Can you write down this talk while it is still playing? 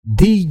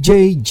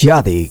DJ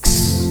Jadix.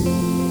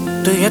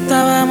 Tú y yo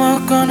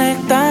estábamos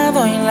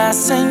conectados y la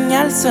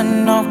señal se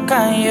nos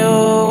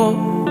cayó.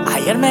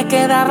 Ayer me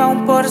quedaba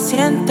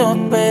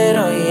 1%,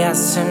 pero ya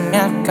se me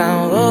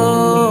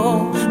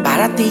acabó.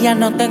 Para ti ya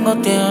no tengo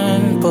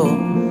tiempo,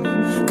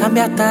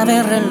 cambia hasta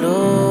de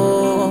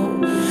reloj.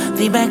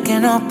 Dime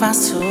qué nos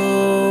pasó.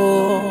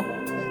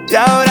 Y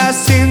ahora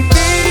sin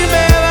ti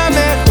me va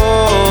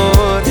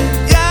mejor.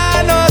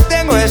 Ya no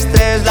tengo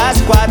estrés, las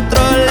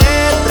 4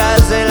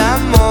 letras del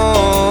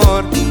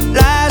amor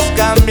las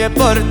cambié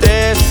por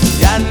 3.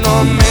 Ya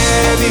no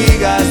me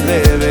digas,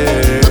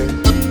 bebé,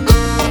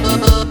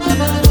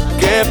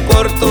 que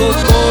por tu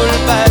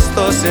culpa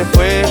esto se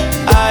fue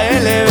a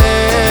LB.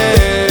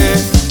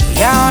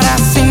 Y ahora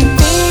sin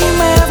ti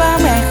me va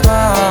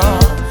mejor.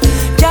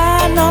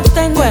 Ya no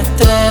tengo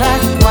estrés,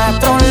 las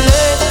 4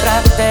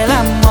 letras del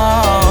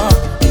amor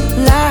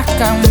las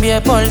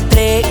cambié por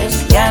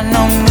 3. Ya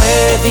no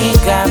me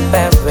digas,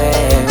 bebé,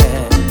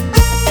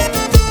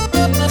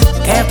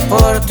 que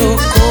por tu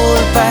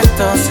culpa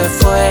esto se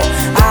fue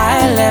a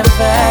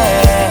LB.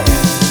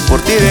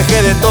 Por ti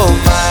dejé de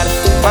tomar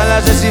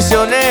malas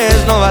decisiones,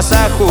 no vas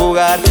a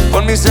jugar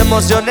con mis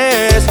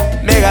emociones.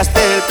 Me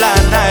gasté el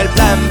plan A, el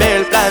plan B,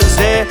 el plan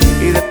C,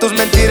 y de tus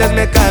mentiras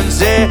me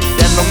cansé.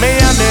 Ya no me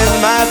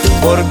llames más,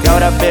 porque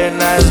ahora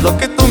apenas lo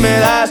que tú me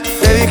das.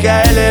 Te dije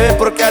a LB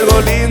porque algo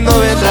lindo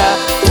vendrá.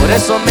 Por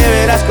eso me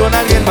verás con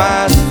alguien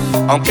más,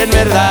 aunque en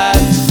verdad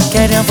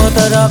quería un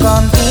futuro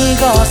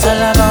contigo,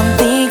 solo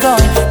contigo.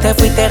 Te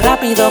fuiste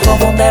rápido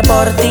como un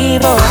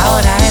deportivo.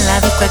 Ahora en la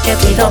disco es que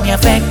tiro mi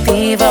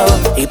efectivo,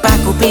 y pa'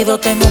 Cupido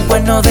tengo un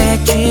cuerno de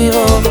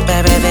chivo.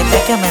 Bebé,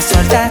 desde que me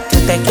soltaste,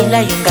 un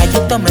tequila y un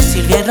gallito me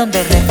sirvieron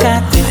de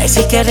rescate. Ay,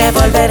 si quieres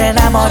volver a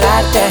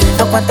enamorarte,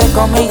 no cuentes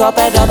conmigo,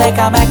 pero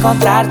déjame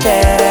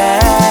encontrarte.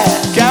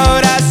 que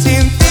ahora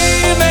sin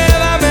ti me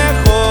va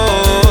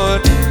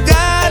mejor.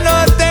 Ya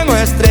no tengo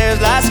estrés,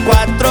 las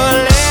 4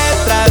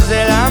 letras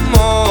del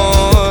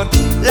amor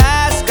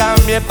las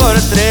cambié por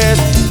 3.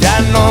 Ya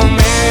no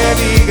me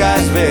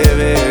digas,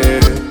 bebé,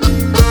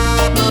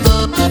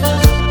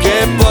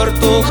 que por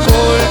tu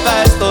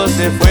culpa esto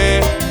se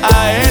fue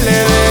a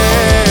LB.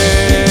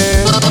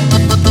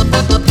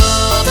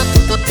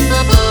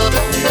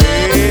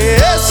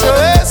 Eso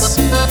es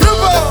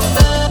Grupo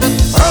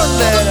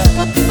Frontera.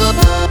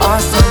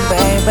 Awesome,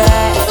 baby.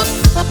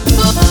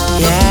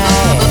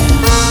 Yeah.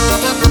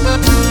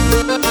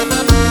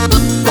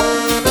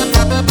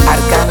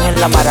 Arcángel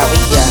la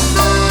maravilla.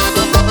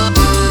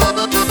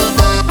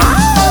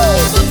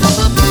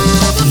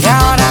 Y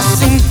ahora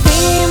sin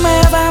ti me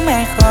va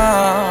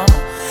mejor.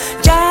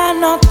 Ya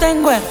no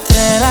tengo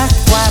estrés, las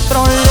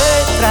 4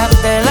 letras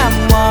del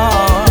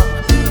amor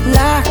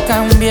las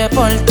cambié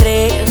por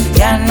 3.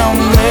 Ya no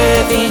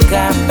me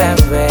digas,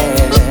 bebé,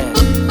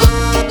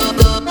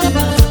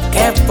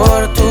 que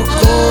por tu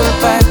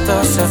culpa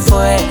esto se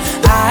fue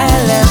a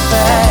LB.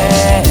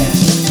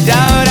 Y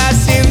ahora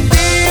sin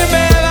ti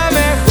me va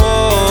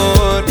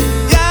mejor.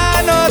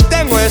 Ya no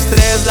tengo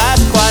estrés, las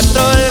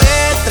 4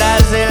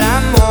 letras del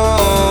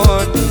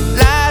amor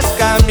las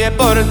cambié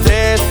por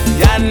 3.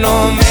 Ya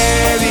no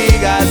me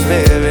digas,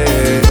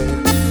 bebé,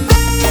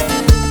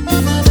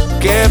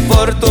 que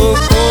por tu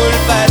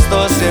culpa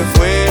esto se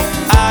fue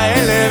a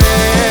LB.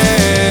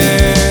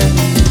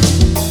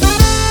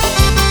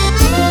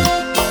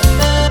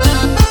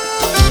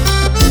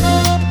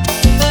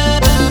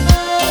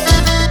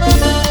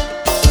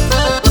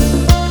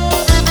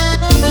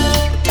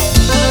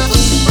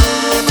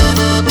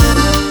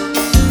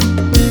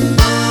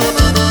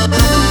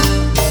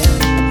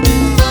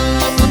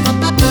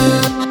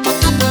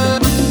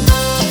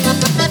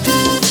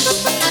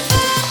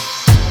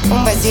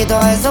 Un besito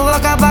de su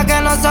boca pa'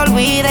 que no se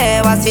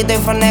olvide. Vasito y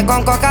forné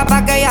con coca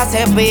pa' que ella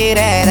se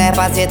pire.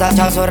 Despacito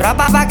echó su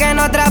ropa pa' que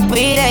no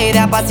transpire. Y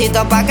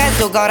despacito pa' que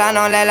su cobra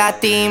no le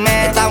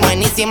lastime. Está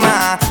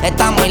buenísima,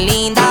 está muy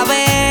linda,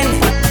 ven.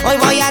 Hoy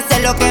voy a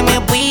hacer lo que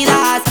me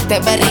pidas. Te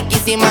ves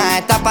riquísima,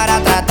 está para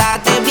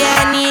tratarte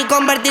bien y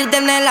convertirte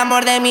en el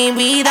amor de mi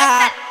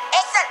vida.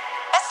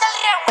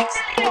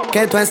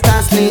 Que tú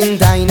estás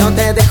linda y no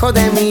te dejo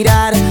de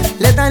mirar.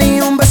 Le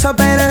daría un beso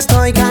pero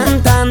estoy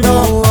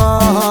cantando.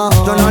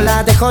 Yo no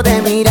la dejo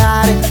de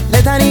mirar.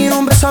 Le daría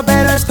un beso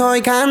pero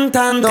estoy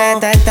cantando. Que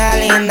tú estás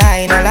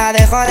linda y no la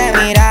dejo de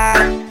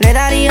mirar. Le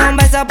daría un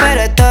beso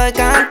pero estoy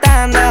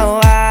cantando.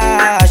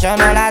 Yo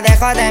no la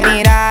dejo de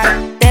mirar.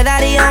 Te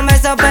daría un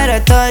beso pero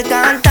estoy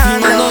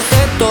cantando. Filmándote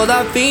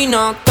toda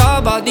fina,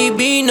 estaba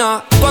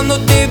divina. Cuando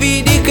te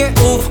vi dije,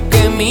 uff,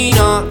 qué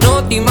mina.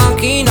 No te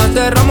imaginas,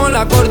 cerramos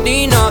la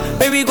cortina.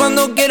 Baby,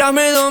 cuando quieras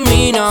me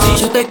domina.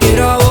 Si yo te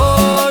quiero a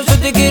vos, yo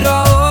te quiero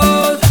a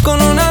vos.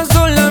 Con una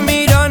sola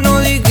mira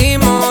nos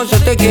dijimos. Yo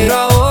te quiero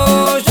a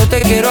vos, yo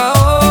te quiero a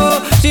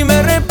vos. Si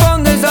me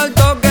respondes al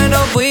toque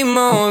nos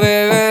fuimos,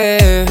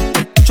 bebé.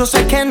 Yo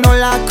sé que no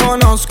la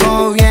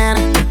conozco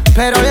bien,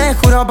 pero le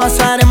juro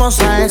pasaremos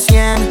al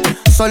 100.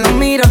 Solo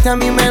mirarte a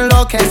mí me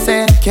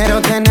enloquece.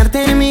 Quiero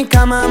tenerte en mi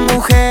cama,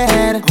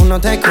 mujer. Aún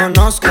no te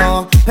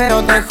conozco,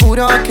 pero te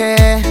juro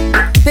que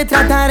te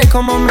trataré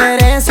como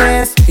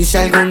mereces. Y si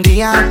algún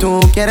día tú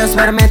quieres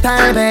verme,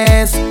 tal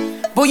vez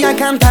voy a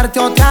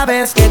cantarte otra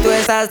vez. Que tú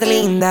estás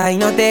linda y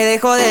no te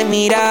dejo de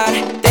mirar.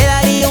 Te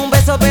daría un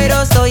beso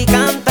pero estoy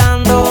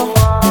cantando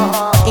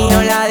y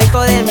no la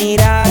dejo de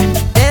mirar.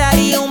 Te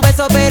daría un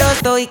beso pero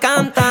estoy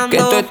cantando. Que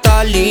tú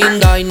estás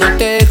linda y no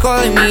te dejo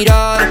de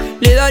mirar.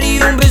 Le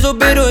daría un beso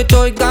pero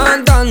estoy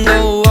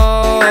cantando.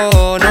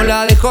 Oh, no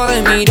la dejo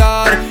de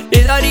mirar.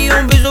 Le daría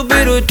un beso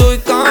pero estoy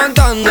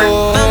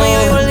cantando. Mami,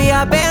 hoy volví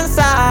a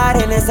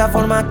pensar en esa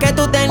forma que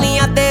tú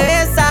tenías de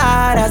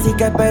besar. Así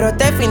que espero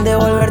este fin de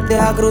volverte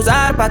a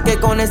cruzar, pa' que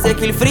con ese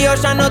kill frío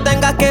ya no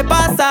tengas que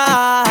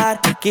pasar.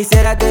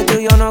 Quisiera que tú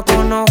y yo nos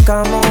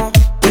conozcamos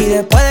y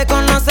después de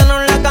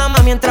conocernos en la cama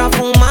mientras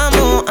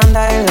fumamos,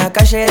 andar en la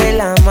calle de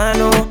la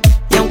mano.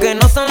 Y aunque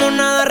no somos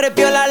nada,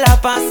 repiola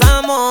la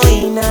pasamos.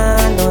 Y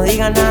nada, no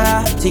digas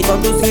nada, si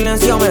con tu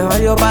silencio me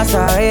valió pa'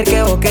 saber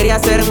que vos querías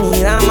ser mi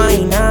dama.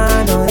 Y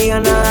nada, no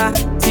digas nada,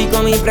 si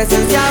con mi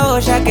presencia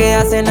vos ya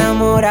quedas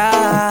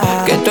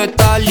enamorada. Que tú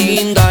estás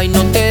linda y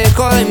no te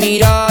dejo de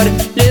mirar.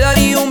 Le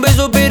daría un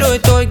beso pero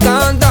estoy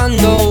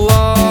cantando.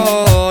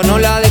 Oh, no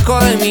la dejo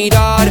de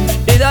mirar.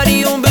 Le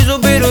daría un beso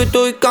pero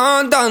estoy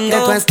cantando.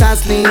 Que tú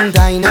estás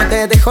linda y no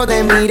te dejo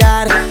de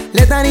mirar.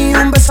 Le daría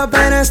un beso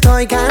pero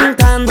estoy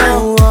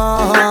cantando.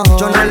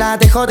 Yo no la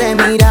dejo de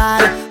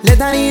mirar. Le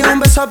daría un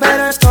beso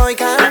pero estoy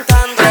cantando.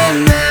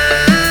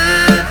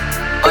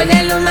 Hoy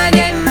de luna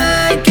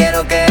llena y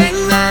quiero que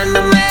venga,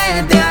 no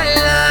me dejes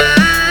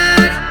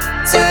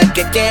hablar. Sabes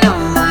que quiero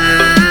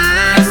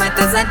más. Me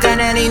estás a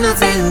querer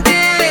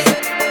inocente.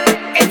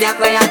 Ella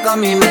juega con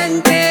mi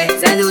mente.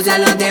 Seduce a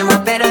los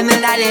demás pero en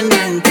verdad le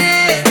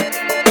miente.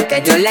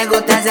 Que yo le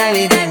gusta es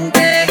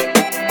evidente.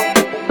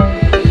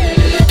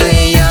 Tú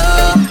y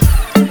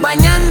yo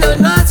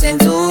bañándonos en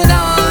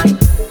sudor,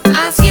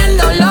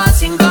 haciéndolo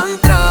sin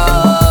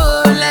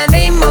control. Le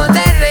ritmo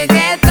de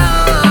reggaetón.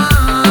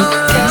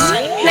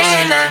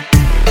 Nena,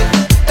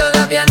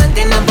 todavía no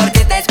entiendo por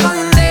qué te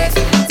escondes.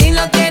 Si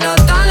no quiero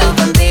todo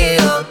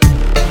contigo,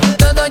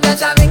 todos ya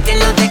saben que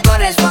no te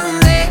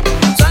corresponde.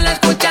 Solo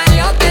escucha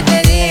lo que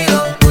te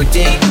digo.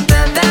 Gucci,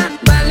 Prada,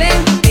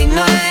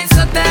 Valentino,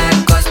 eso te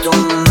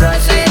acostumbro.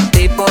 Ese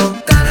tipo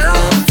caro,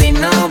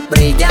 fino,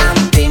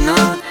 brillantino.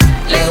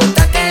 Le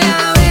gusta que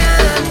la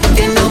vean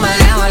tiene un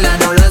manejo, la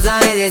no lo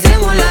sabe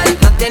disimular.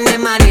 No tiene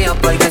marido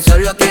porque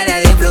solo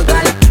quiere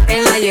disfrutar.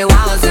 En la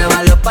yeguao se va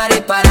a los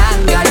paris para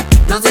hangar.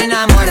 No se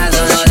enamora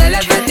solo del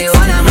efectivo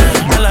nada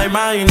más. Me la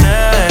imaginé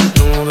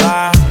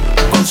desnuda,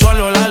 con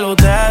solo la luz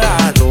de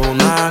la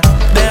luna,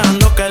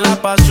 dejando que la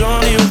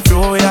pasión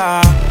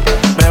influya.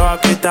 Veo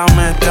aquí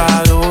quítame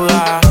esta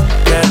duda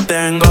que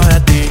tengo de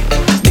ti.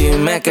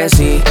 Dime que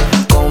sí,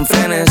 con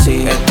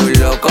frenesí. Estoy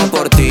loco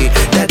por ti,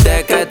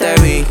 desde que te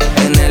vi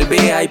en el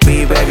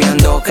VIP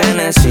bebiendo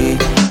Genesis.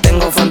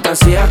 Tengo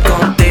fantasías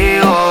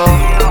contigo.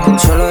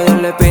 Solo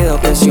Dios le pido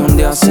que si un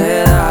día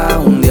se da,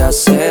 un día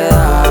se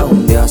da,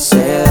 un día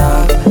se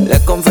da. Le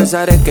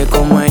confesaré que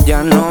como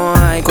ella no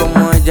hay,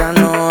 como ella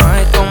no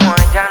hay, como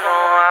ella no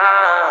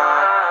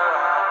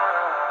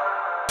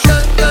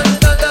hay.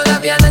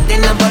 Todavía no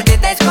entiendo por qué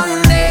te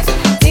escondes.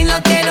 Si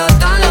no quiero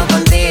todo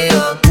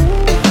contigo,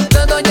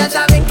 todos ya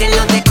saben que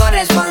no te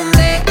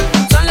corresponde.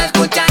 Solo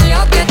escucha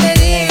lo que te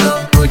digo.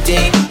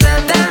 Gucci,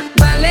 Prada,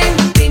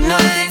 Valentino,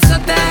 eso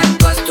te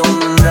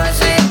acostumbro.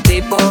 Ese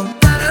tipo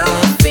caro,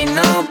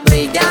 fino,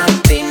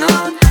 brillantino.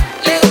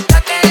 Le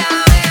gusta que la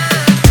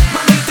vean.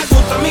 Mami, ¿te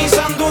gusta mi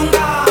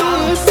sandunga?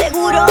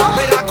 Seguro,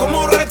 Verá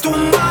cómo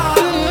retumba.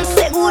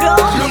 seguro.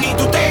 Luni,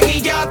 tú te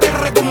guillas, te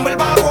retumba el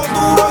bajo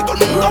duro y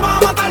todo el mundo va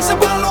a matarse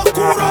para lo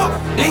oscuro.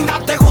 Linda,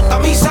 ¿te gusta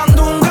mi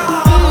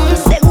sandunga?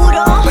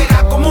 Seguro,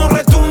 Verá cómo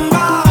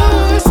retumba.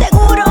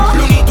 seguro.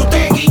 Luni, tú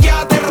te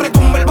guillas, te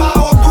retumba el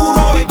bajo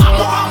duro y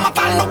vamos a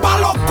matarnos para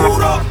lo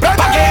oscuro.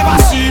 Pa' que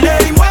vacile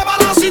y mueva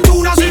la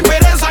cintura sin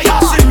pereza y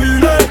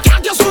asimile. Que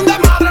aquí es un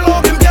desmadre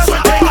lo que empieza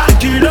en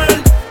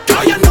alquiler. Que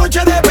hoy es noche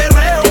de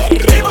perreo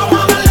y vamos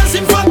a darle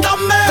sin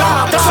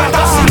fantasmeo.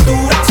 Esa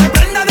cintura se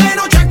prende de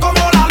noche como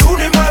la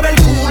luna y mueve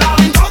el culo.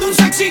 Dentro de un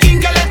sexy king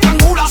que le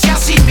estrangula, se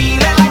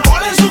asimile. El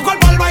alcohol en su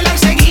cuerpo al bailar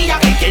seguía.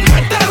 Que quien no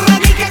esté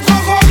ready que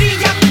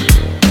cojorilla.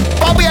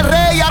 Papi es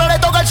rey, ahora le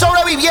toca el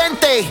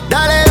sobreviviente.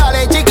 Dale,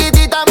 dale,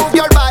 chiquitita, move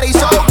your body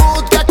so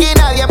good. Que aquí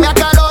nadie me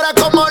acalora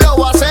como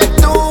lo haces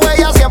tú.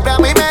 Ella siempre a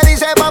mí me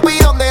dice, papi,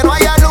 donde no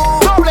haya luz.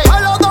 A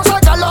los dos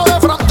sacarlo de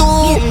front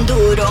tú. Bien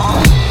duro.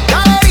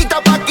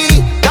 Caderita pa'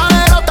 aquí,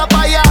 caderota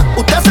pa' allá.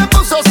 Usted se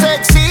puso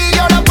sexy,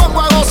 yo la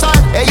pongo a gozar.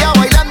 Ella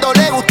bailando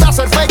le gusta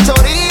hacer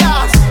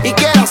fechorías y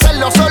quiere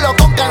hacerlo solo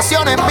con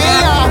canciones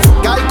mías.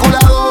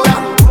 Calculadora,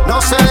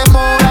 no se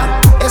demora,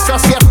 esa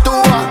sí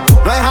actúa,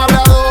 no es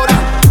habladora.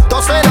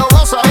 Todo se lo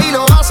goza y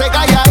lo hace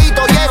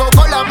calladito. Llego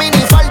con la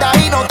minifalda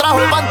y no trajo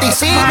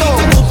panticito.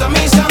 Mami, ¿te gusta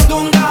mi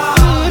sandunga?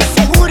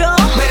 Seguro,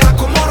 Verá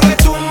cómo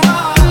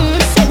retumba.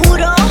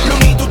 seguro.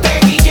 Luni, tú te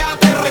guillas,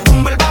 te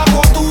retumba el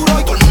bajo duro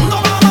y todo el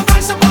mundo va a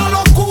matarse para lo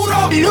oscuro.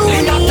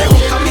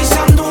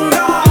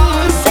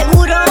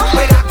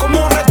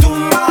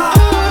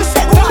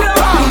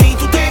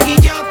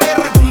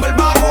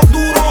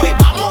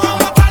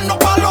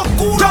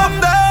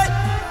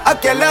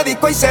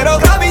 y cero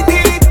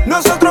gravity.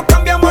 Nosotros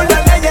cambiamos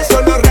las leyes,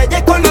 son los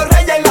reyes con los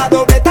reyes. La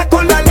dobleta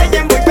con la ley,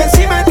 muy por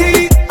encima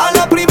de ti. A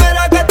la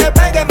primera que te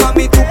pegue,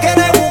 mami, tú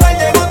quieres jugar,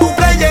 llegó tu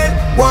player.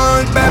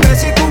 One, bebé,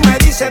 si tú me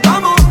dices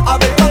vamos, a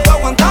ver cuánto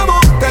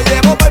aguantamos. Te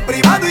llevo para el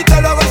privado y te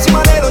lo hago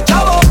encima de los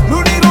chavos.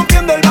 Luni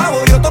rompiendo el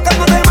bajo, yo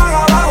tocándote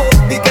más abajo.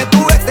 Y que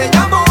tu ex te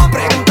llamo,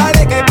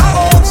 pregúntale qué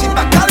pago. Si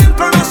pa' acá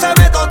adentro no se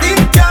ve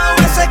totinchao,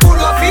 ese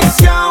culo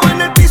aficiao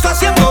en el piso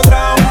haciendo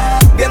ground.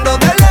 Viendo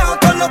de lejos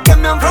todos los que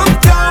me han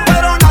fronteado,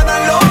 pero nada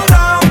han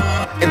logrado.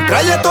 En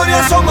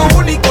trayectoria somos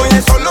únicos y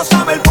eso lo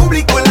sabe el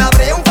público. En la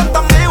brea un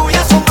fantameo y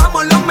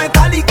asomamos los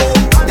metálicos.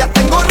 Ya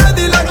tengo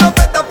ready la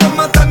glopeta por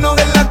matarnos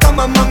en la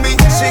cama, mami.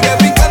 Sigue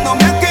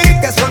brincándome aquí,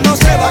 que eso no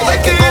se va de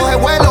aquí. Que coge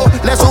vuelo,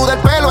 le suda el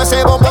pelo,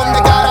 ese bombón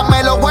de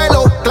caramelo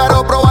vuelo.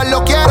 Claro,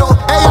 probarlo quiero.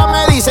 Ella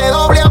me dice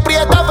doble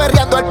aprieta,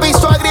 perreando el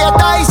piso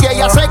agrieta. Y si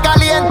ella se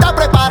calienta,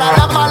 prepara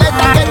las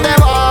maletas que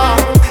te va.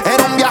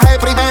 En un viaje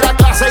primera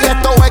clase y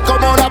esto es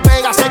como la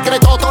pega.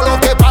 Secreto todo lo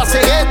que pase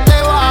y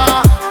este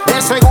va.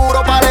 De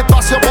seguro para el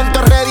espacio,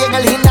 ponte ready en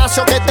el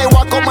gimnasio que te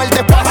voy a comer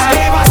despacio.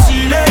 Que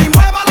vacile y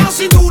mueva la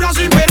cintura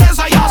sin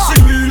pereza y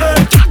asimile.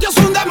 Que aquí es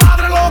un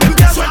desmadre lo que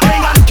empiezo a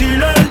pegar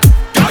killer.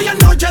 Que hoy es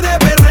noche de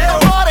perreo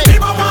y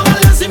vamos a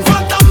darle sin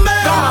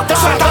fantameo.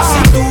 Suelta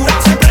cintura,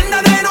 se prende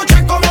de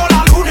noche como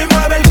la luna y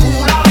mueve el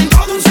culo.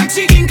 Dentro de un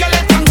sexy king que le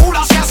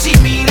estrangula, se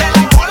asimile. El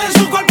alcohol en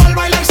su cuerpo al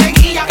bailar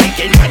seguía. Y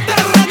que no esté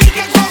ready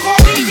que cojo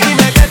diga.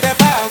 Dime qué te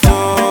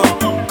pasó,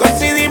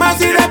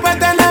 coincidimos y después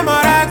te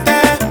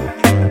enamoraste.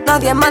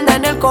 Nadie manda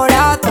en el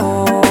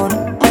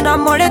corazón. Un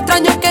amor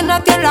extraño que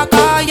nació en la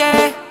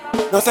calle.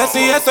 No sé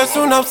si eso es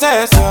una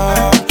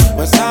obsesión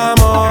o es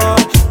amor,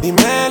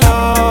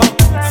 dímelo.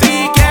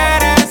 Si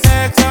quieres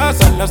sexo,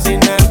 solo sin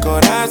el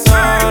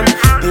corazón,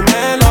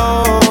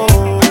 dímelo.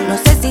 No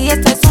sé si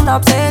esto es una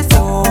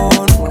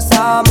obsesión o es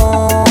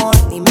amor,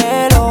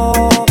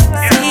 dímelo.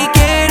 Si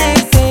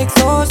quieres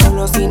sexo,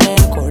 solo sin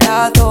el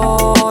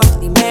corazón,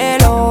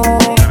 dímelo.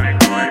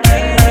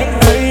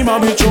 Hey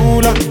mami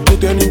chula, tú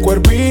tienes un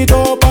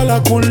cuerpito pa' la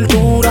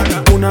cultura.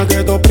 Una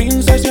keto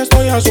princesa y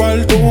estoy a su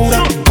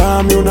altura.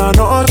 Dame una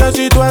noche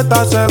si tú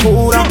estás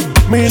segura.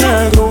 Mi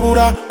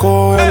negrura,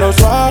 cógelo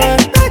suave.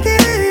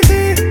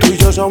 Tú y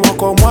yo somos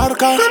como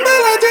arca.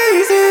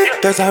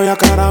 Te sabía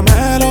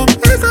caramelo,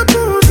 esa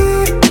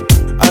pussy.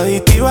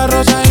 Adictiva,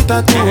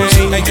 rosadita, tú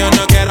sí. Yo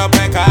no quiero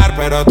pecar,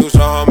 pero tus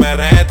ojos me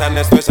retan.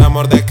 Esto es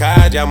amor de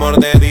calle, amor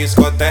de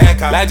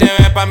discoteca. La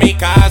llevé pa' mi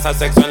casa,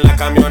 sexo en la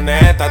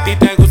camioneta. A ti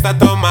te gusta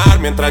tomar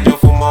mientras yo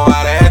fumo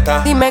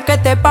vareta. Dime qué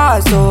te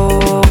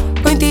pasó.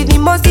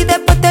 Coincidimos y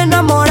después te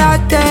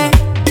enamoraste.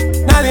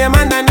 Nadie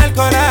manda en el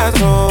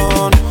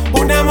corazón.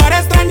 Un amor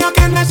extraño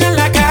que nació en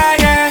la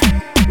calle.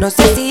 No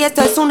sé si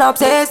esto es una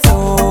obsesión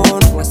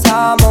o es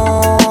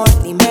amor,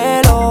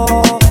 dímelo.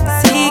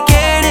 Si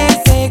quieres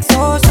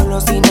sexo,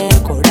 solo sin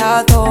el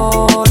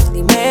corazón,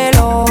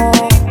 dímelo.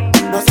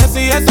 No sé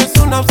si eso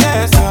es una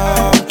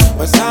obsesión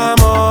o es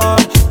amor,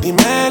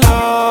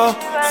 dímelo.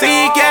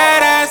 Si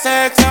quieres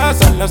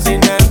sexo, solo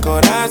sin el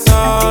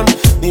corazón,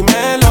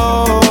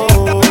 dímelo.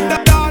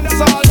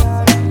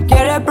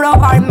 Quieres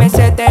probarme,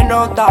 se te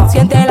nota.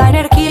 Siente la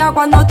energía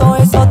cuando todo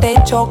eso te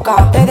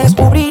choca. Te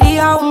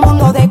descubriría un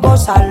mundo de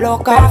cosas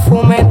locas.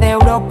 Perfumes de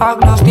Europa,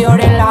 gloss Dior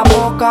en la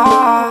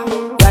boca.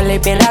 Ya le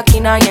vi en la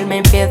esquina y él me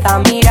empieza a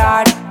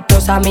mirar.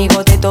 Los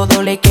amigos de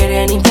todo le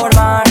quieren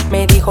informar.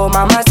 Me dijo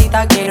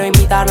mamacita, quiero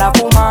invitarla a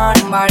fumar.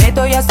 Un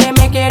bareto ya se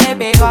me quiere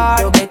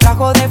pegar. Lo que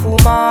trajo de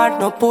fumar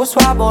nos puso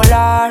a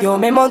volar. Yo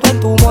me monto en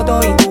tu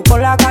moto y tú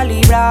con la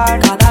calibrar.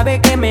 Cada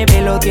vez que me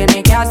ve lo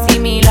tiene que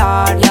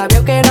asimilar. Ya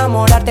veo que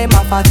enamorarte es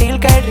más fácil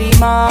que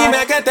rimar.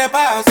 Dime qué te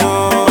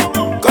pasó,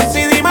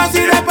 coincidimos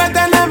y después te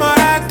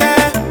enamoraste.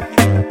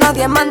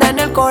 Nadie manda en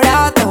el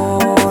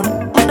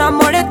corazón. Un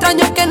amor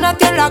extraño que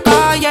nació en la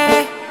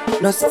calle.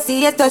 No sé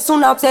si esto es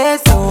una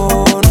obsesión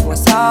o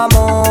es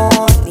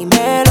amor,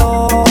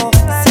 dímelo.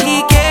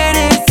 Si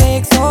quieres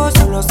sexo,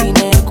 solo sin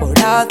el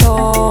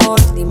corazón,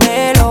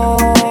 dímelo.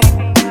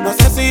 No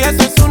sé si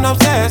eso es una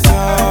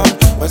obsesión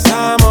o es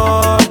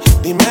amor,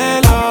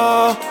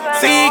 dímelo.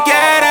 Si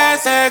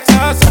quieres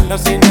sexo, solo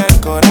sin el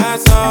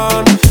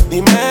corazón,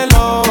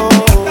 dímelo.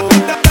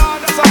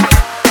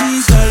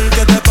 Diesel,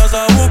 ¿qué te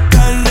pasa a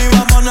buscar? Y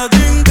vámonos a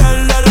trincar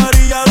a la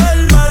orilla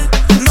del mar.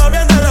 No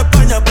viene de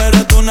España, pero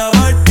es una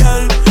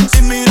barquial.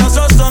 Sin mirar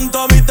esos son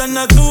tomitas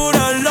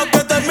natural. Lo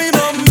que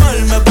terminó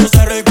mal, me puse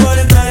a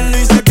recordar.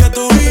 Y sé que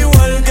tú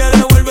igual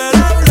quieres volver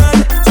a hablar.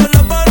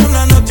 Solo para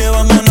una noche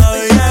vamos a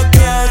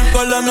viajar.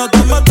 Con la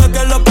nota mata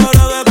que los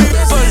paros de Big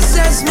Ball.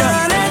 Esos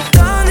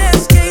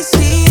maratones que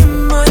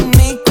hicimos en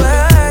mi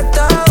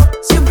cuarto.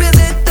 Siempre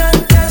de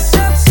tantas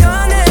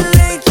opciones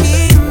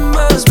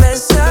elegimos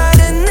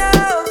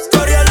besarnos.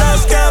 Historia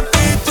los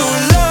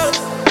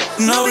capítulos,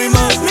 no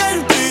vimos ni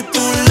el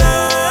título.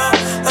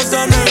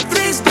 Hasta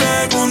Netflix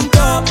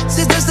preguntó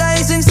Si estás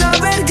ahí sin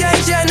saber que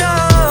ya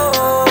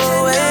no,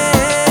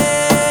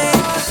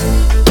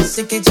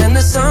 sé que ya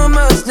no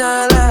somos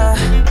nada,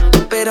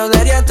 pero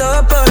daría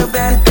todo por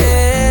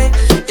verte.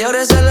 Y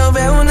ahora solo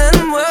veo una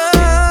almohada.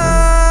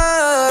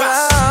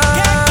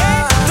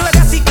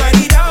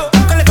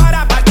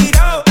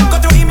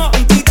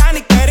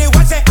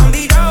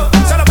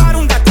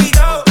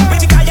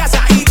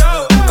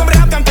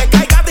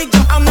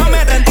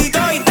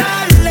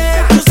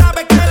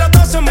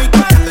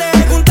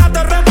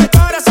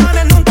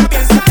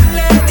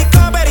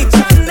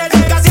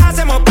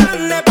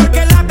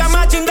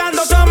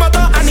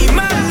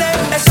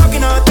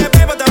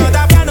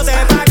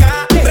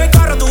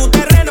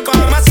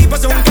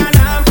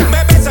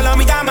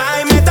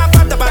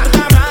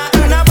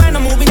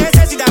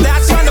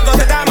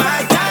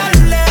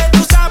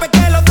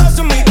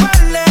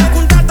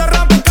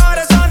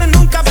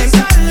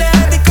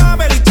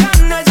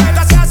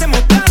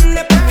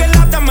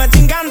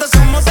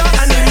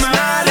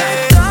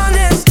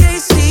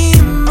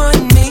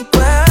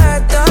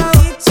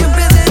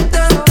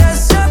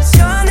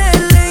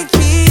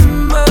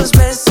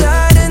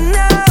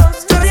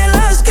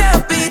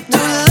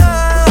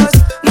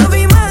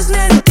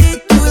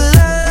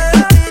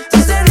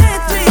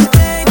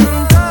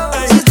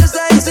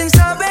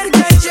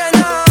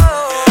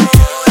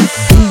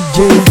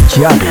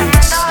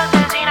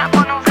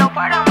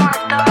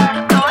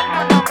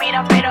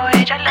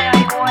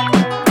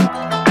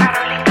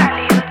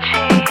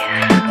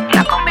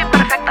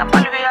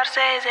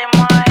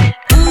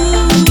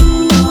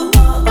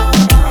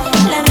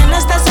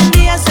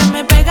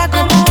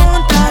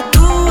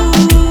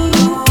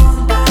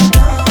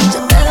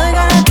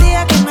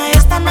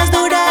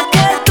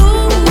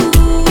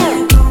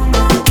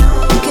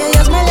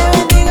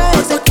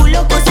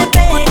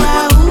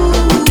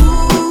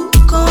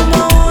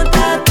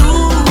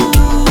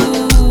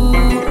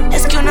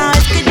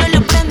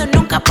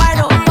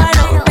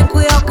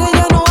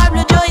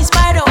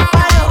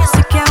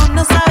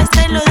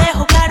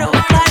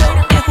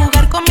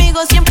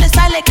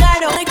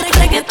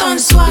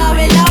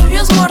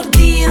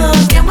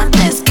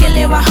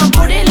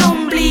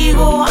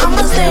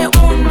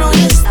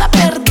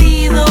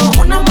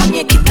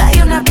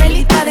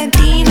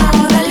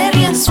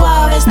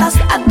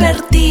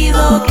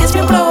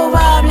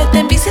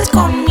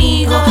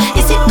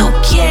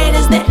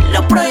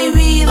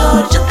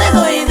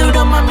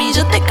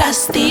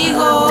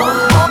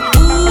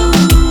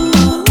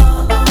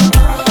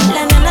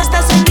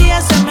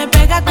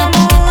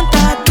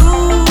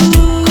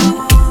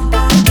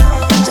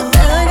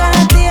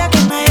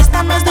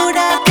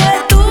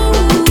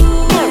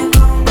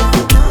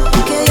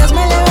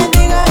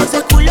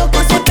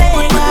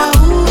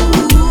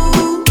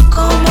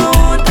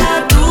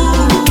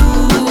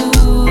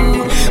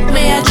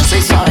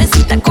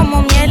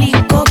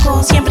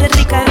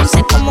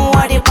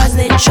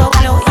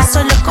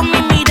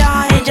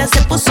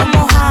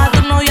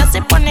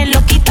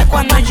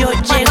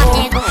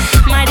 llegó.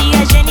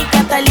 María, Jenny,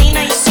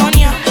 Catalina y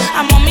Sonia.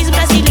 Amo mis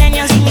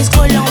brasileñas y mis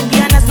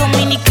colombianas,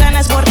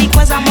 dominicanas,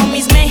 borricuas, amo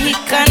mis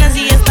mexicanas.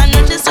 Y esta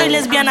noche soy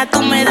lesbiana,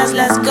 tú me das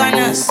las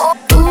ganas.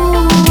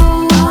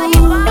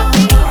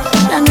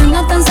 La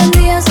nena tan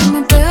encendida se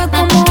me pega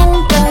como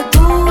un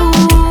tatú.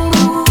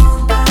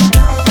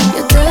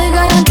 Yo te doy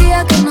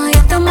garantía que nadie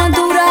está más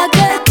dura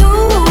que tú.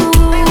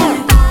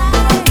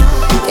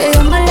 Que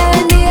Dios me le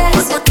bendiga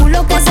ese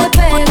culo que se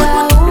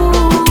pega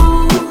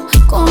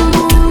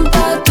como un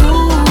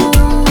tatú.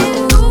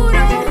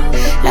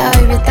 La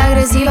baby está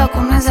agresiva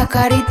con esa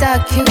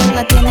carita cute.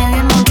 La tiene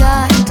bien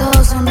montada en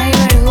todo su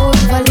neighborhood.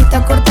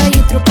 Falita corta y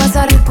truca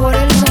salir por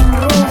el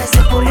sunroof. Ese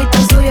culito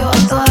suyo a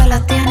todas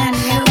las tienen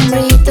nude. Un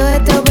brillito de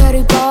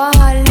strawberry pa'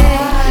 bajarle.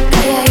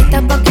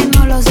 Calladita pa' que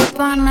no lo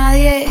sepa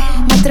nadie.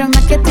 Muéstrame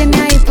que tiene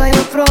ahí pa'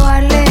 yo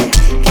probarle.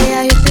 Que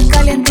ya yo estoy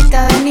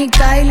calientita, ven y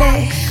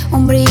caile.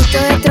 Un brillito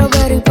de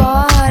strawberry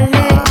pa'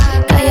 bajarle.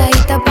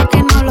 Calladita pa'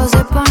 que no lo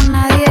sepa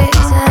nadie.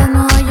 Se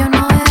desnuda, yo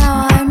no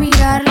dejaba de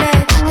mirarle.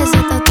 Ese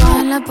tatuaje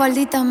en la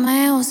espaldita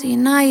meo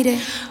sin aire.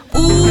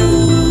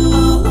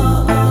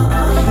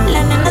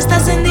 La nena está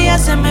encendida,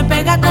 se me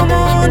pega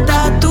como un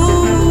tatú.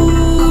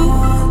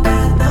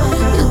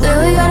 Yo te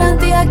doy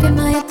garantía que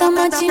nadie está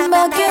más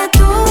chimba que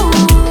tú.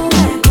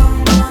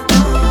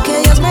 Que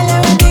Dios me le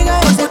bendiga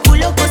ese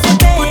culo que se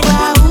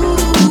pega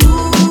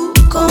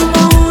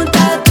como un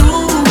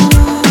tatú.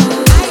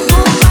 Hay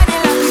un par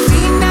en la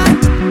piscina,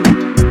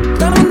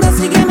 todo el mundo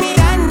sigue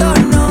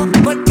mirándonos.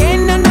 ¿Por qué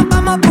no nos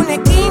vamos por una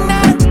esquina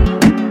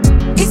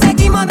y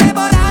seguimos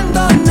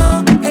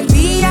devorándonos? El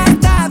día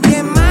está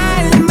bien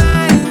mal,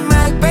 mal,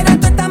 mal, pero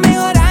tú estás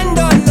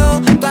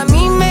mejorándolo. Tú a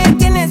mí me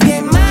tienes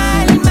bien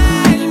mal,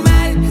 mal,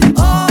 mal.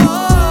 Oh, oh,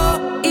 oh.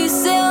 Y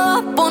se va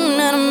a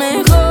poner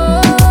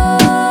mejor.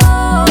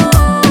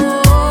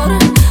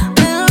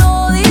 Me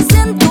lo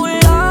dicen tus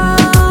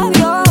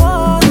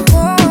labios.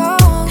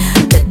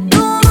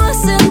 Esto no es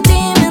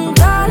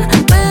sentimental,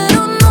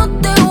 pero no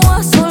te voy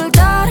a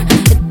soltar.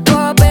 Esto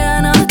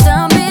apenas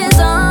está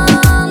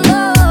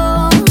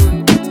empezando.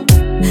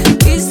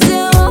 Y se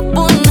va a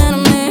poner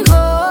mejor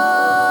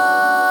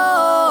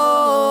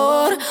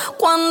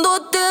cuando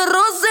te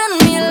rocen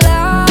mi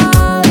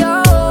labio.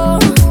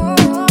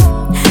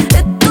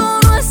 Esto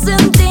no es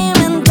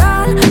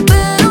sentimental,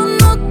 pero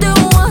no te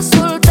voy a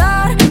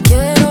soltar.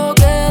 Quiero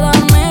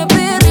quedarme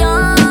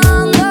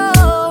perreando.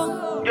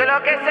 Yo lo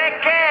que sé es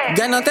que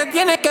ya no te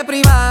tienes que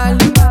privar.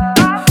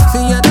 Si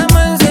ya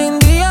estamos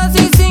encendidos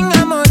y sin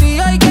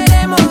amorío y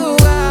queremos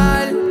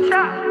jugar.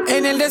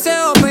 En el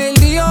deseo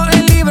perdido,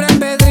 en libre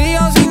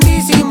albedrío sin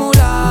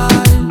disimular.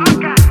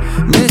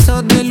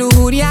 Besos de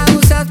lujuria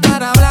usas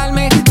para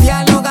hablarme.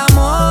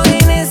 Dialogamos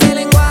en ese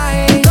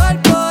lenguaje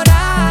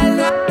corporal.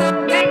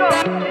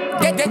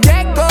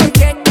 Llego y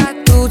estás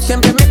tú.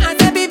 Siempre me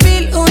haces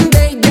vivir un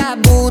déjà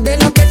vu de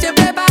lo que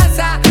siempre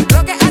pasa.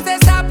 Lo que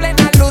haces a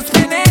plena luz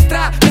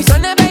penetra. Mi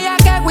zona es bella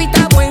que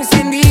agüita buen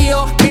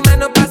encendido. Mi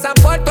mano pasa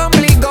por tu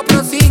ombligo,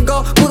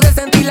 prosigo. Pude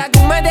sentir la que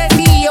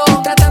humedecío.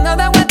 Tratando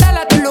de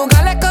aguantarla a tu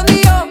lugar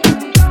escondido.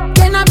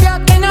 ¿Quién nos vio?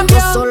 ¿Quién nos vio?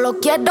 Yo solo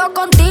quiero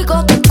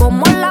contigo, te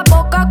como en la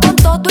boca con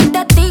todo y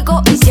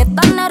testigo. Y si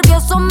estás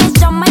nervioso me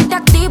llama y te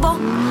activo.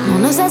 No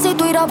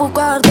necesito ir a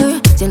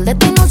buscarte, si el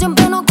destino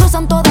siempre nos cruza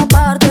en todas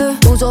partes.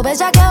 Uso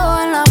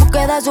bellaqueo en la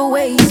búsqueda de su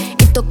Waze.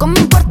 Y toco mi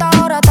puerta,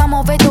 ahora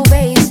estamos face to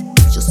face.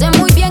 Yo sé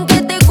muy bien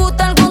que te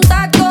gusta el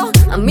contacto,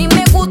 a mí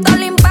me gusta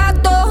el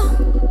impacto.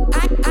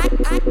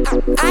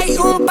 Hay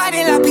un par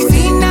en la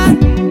piscina,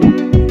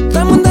 todo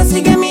el mundo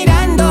sigue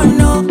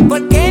mirándonos.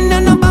 ¿Por qué no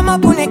nos vamos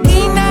por una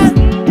esquina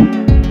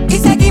y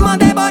seguimos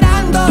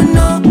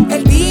devorándonos?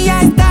 El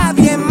día está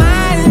bien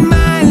mal,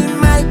 mal,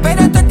 mal,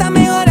 pero tú estás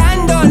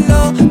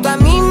mejorándolo. Tú a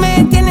mí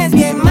me tienes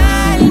bien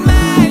mal,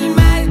 mal,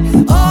 mal.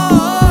 Oh,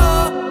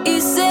 oh, oh.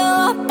 Y se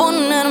va a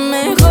poner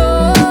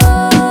mejor.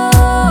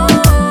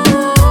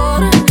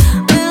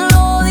 Me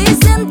lo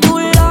dicen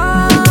tus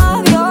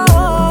labios.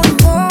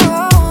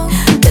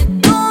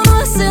 Esto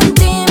no es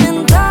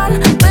sentimental,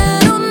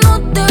 pero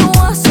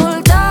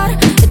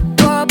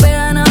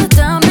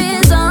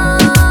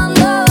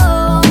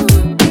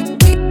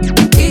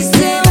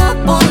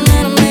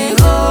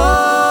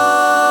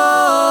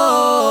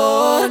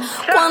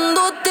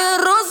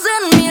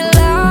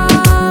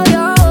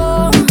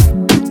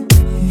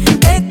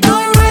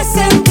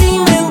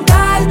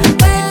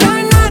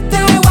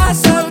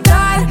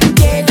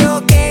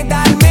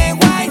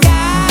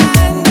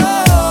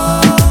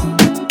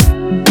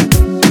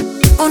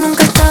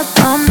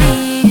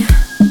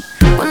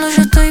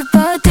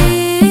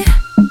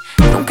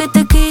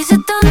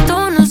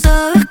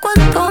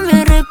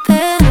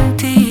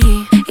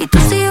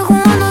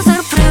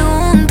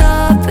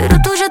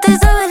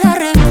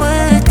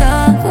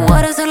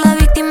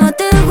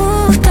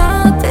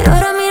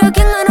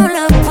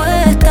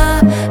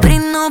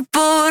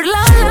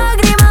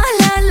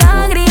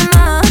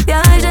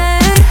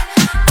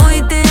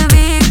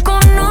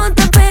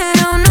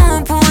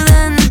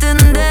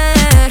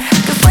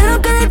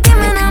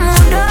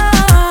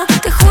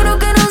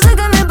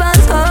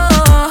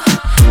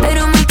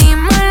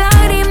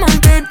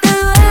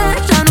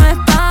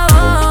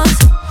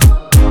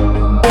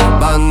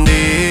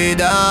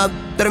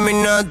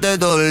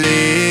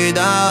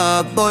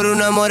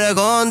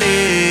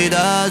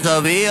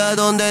sabía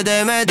dónde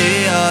te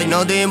metías.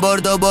 No te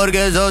importo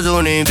porque sos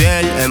un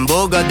infiel. En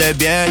busca de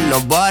piel, no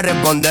voy a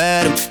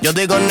responder. Yo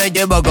estoy con él,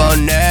 llevo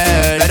con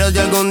él. Pero si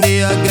algún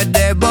día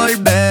quieres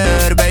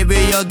volver,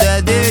 baby, yo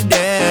te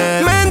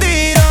diré.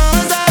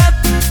 Mentirosa,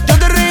 yo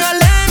te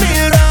regalé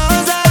 1000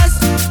 rosas.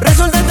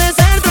 Resultaste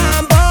ser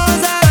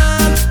tramposa.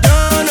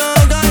 Yo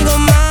no caigo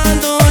más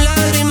en tu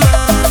lágrima.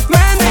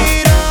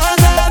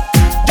 Mentirosa,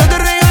 yo te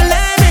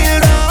regalé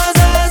 1000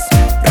 rosas.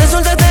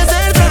 Resultaste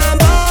ser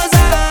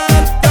tramposa.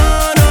 Yo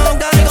no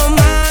caigo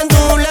más en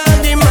tu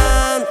lágrima.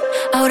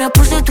 Ahora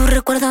puse tu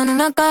recuerdo en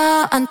una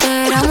caja. Antes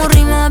éramos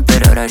rima,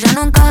 pero ahora ya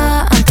no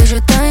encaja. Antes yo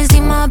estaba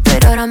encima,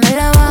 pero ahora me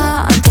la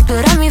baja. Antes tú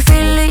eras mi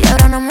fila y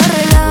ahora no me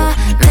relaja.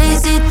 Me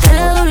hiciste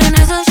la doble en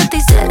eso, yo te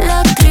hice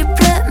la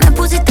triple. Me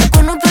pusiste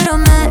cuerno, pero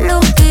me lo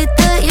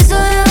quité. Y eso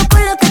es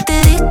con la que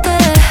te diste.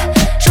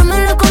 Yo me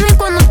la comí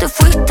cuando te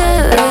fuiste,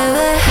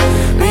 bebé.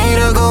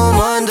 Mira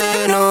cómo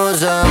antes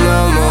nos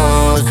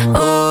amamos.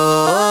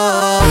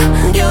 Oh,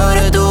 y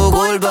ahora es tu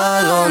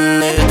culpa,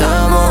 ¿dónde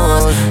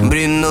estamos?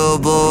 Brindo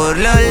por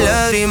las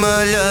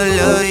lágrimas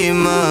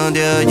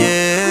de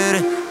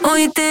ayer.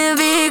 Hoy te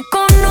vi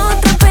con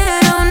otra,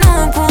 pero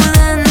no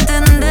pude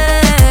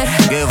entender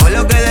 ¿qué fue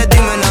lo que de ti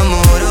me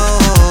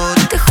enamoró?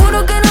 Te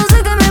juro que no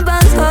sé qué me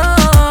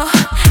pasó,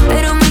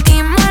 pero mi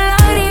última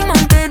lágrima,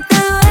 aunque te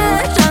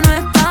duele, ya no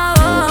es pa'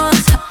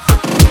 vos.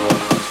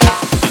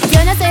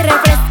 Yo no soy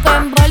refresco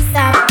en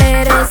bolsa,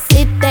 pero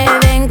sí te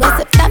vengo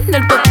aceptando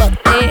el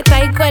popote.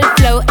 Traigo el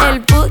flow, el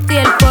booty,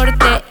 el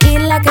porte y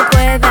la que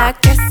pueda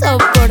que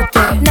soporte.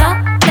 No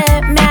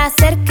te me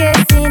acerques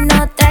si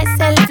no traes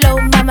el flow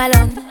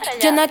mamalón.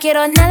 Yo no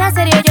quiero nada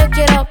serio, yo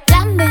quiero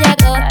plan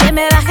bellaco. Que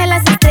me baje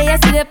las estrellas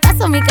y de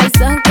paso mi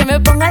calzón. Que me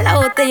ponga la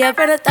botella,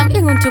 pero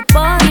también un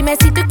chupón. Dime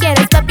si tú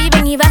quieres, papi,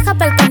 ven y baja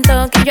pa'l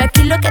cantón. Que yo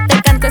aquí lo que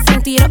te canto es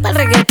un tiro pa'l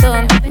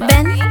reggaetón.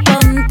 Ven,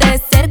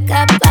 ponte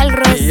cerca pa'l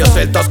rostro. Y yo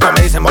soy el tosco,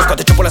 me dice mosco.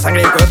 Te chupo la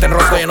sangre y el cuello te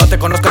enrosco. Yo no te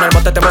conozco, en el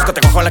bote te busco.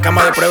 Te cojo en la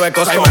cama de prueba de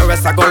Costco. Ay, mueve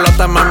esa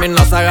colota, mami,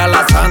 no se haga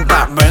la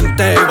santa.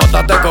 Vente y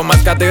bótate como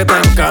es que a ti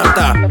te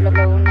encanta.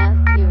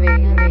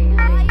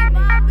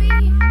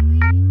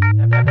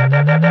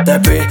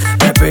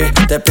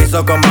 Te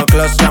piso como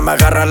clutch. Ya me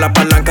agarra la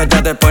palanca,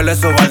 ya después le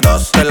subo al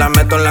 2. Te la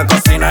meto en la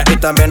cocina y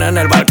también en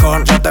el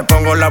balcón. Yo te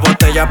pongo la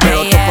botella,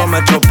 pero tú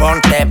come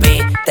chupón.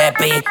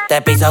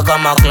 Te piso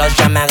como clutch.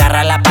 Ya me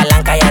agarra la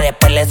palanca, ya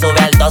después le sube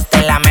al 2.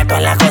 Te la meto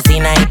en la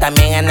cocina y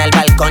también en el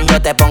balcón.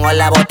 Yo te pongo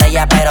la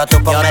botella, pero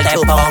tú ponme el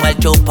chupón. Pongo el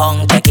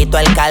chupón, te quito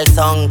el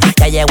calzón.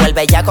 Ya llegó el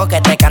bellaco que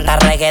te canta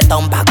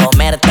reggaetón. Pa'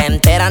 comerte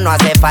entera no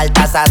hace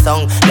falta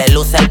sazón. Le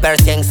luce el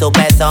Percy en su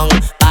pezón.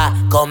 Pa'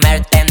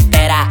 comerte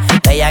entera.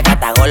 Bella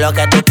gata, hago lo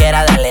que tú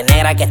quieras. Dale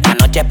negra que esta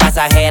noche es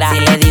pasajera. Si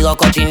le digo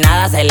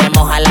cochinada se le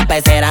moja la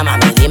pecera.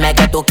 Mami, dime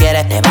que tú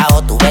quieres, te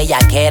bajo tu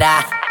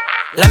bellaquera.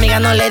 La amiga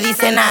no le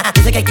dice nada,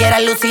 dice que quiere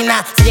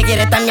alucinar. Si ella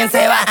quiere también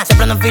se va,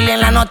 siempre no file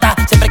en la nota.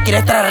 Siempre quiere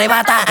estar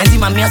arrebata,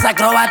 encima mío es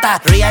acrobata.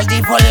 Real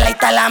G for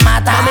light la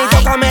mata. Mami,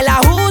 tócame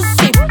la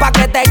Uzi, pa'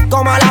 que te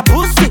coma la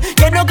pussy.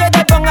 Quiero que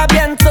te ponga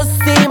bien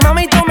sí.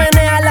 Mami, tú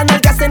meneas las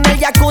nalgas en el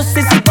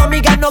jacuzzi. Si tu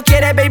amiga no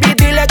quiere, baby,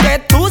 dile que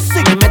tú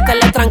sí. Mami,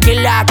 métele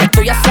tranquila, que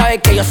tú ya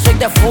sabes que yo soy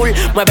de full.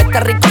 Muévete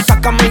rico,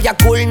 sácame ya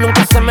cool.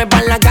 Nunca se me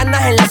van las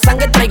ganas, en la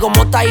sangre traigo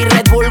mota y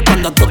Red Bull.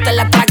 Cuando tú te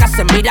la tragas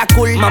se mira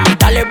cool. Mami,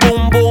 dale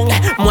boom boom,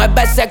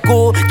 mueve ese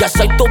cu. Yo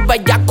soy tu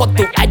bellaco,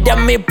 tú eres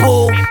mi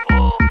boo.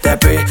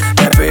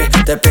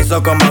 Te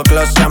piso como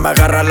clutch. Ya me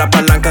agarra la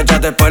palanca, ya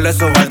después le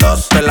subo al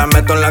 2. Te la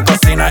meto en la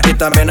cocina y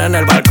también en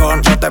el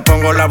balcón. Yo te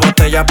pongo la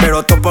botella,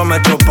 pero tú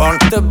ponme chupón.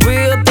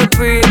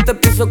 Te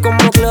piso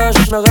como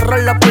clutch. Me agarra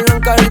la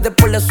palanca y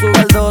después le subo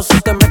al 2.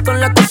 Te meto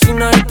en la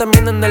cocina y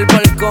también en el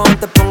balcón.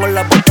 Te pongo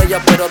la botella,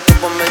 pero tú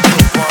ponme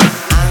chupón.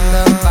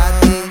 Ando pa'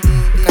 ti,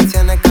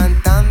 canciones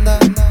cantando,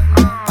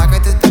 pa' que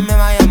tú te me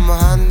vayas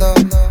mojando.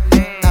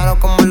 Claro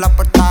como la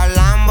puerta del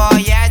Lambo,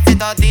 y ese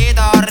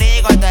todito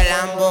rico este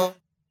Lambo.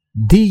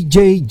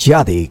 DJ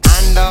Jadix.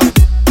 Ando,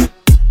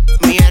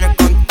 millones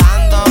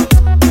contando,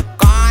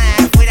 con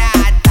el fuera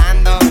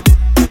gastando.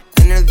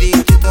 En el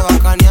distrito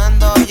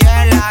bacaneando, y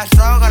en las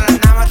drogas las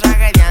andamos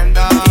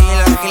raqueteando.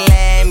 Y los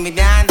giles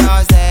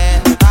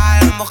envidiándose,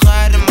 todas las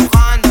mujeres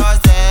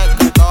mojándose.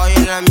 Que estoy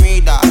en la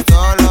mira,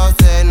 solo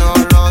sé, no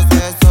lo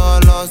sé,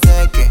 solo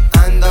sé que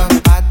ando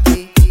pa'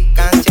 ti,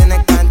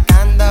 canciones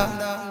cantando,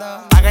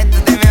 pa' que tú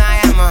te me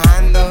vayas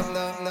mojando.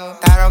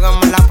 Claro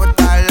como la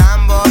puerta del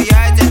Lambo, y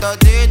ese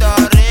todito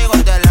rico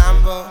este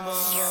Lambo.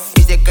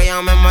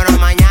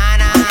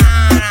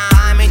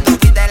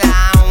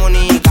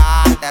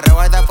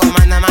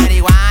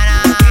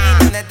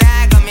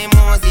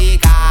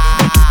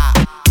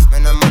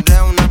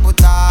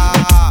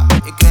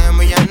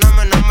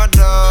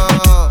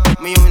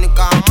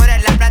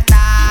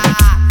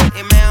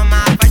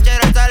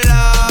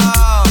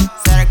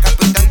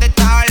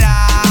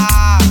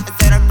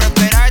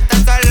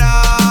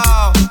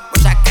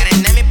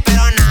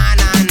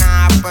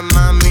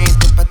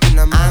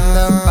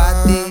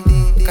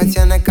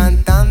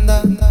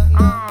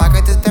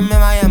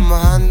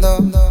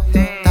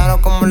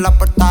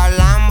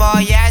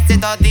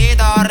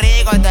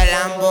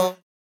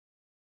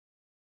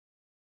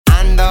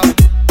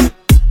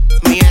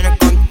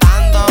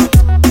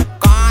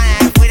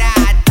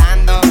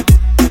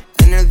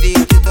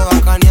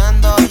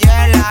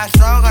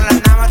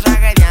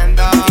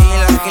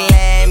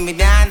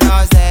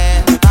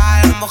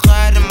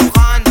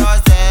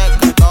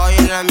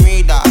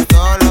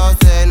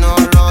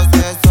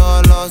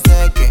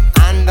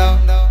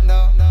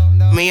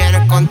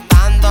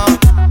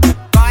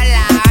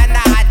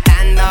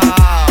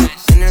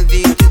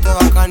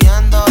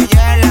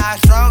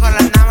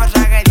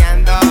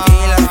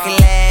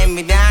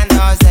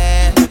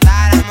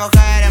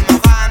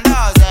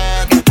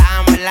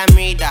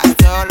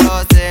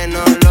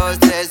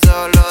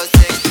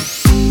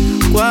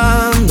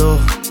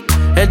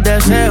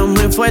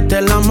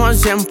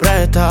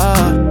 siempre está.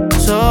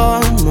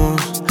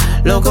 Somos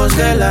locos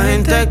que la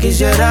gente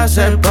quisiera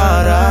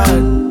separar,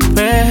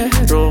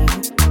 pero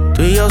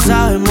tú y yo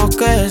sabemos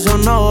que eso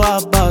no va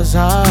a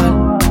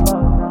pasar,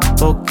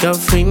 porque al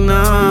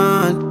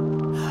final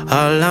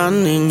a la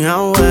niña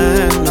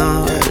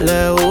buena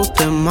le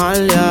gusta el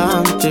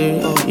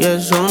maleante, y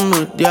eso no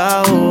es de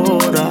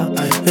ahora,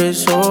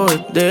 eso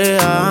es de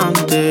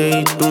antes.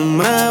 Y tú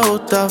me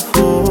gustas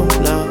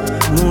fulla,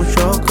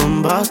 mucho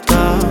con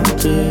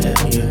bastante,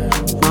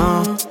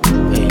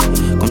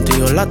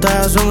 contigo las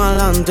tallas son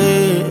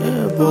adelante,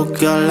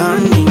 porque a la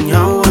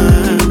niña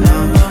buena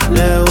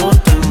le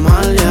gusta el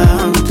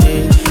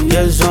maleante, y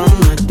eso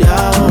no es de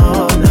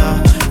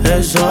ahora,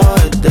 eso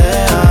es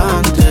de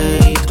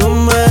antes. Y tú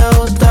me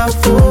gustas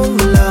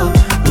fulla,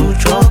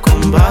 mucho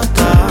con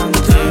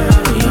bastante,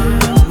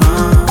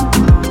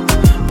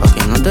 pa'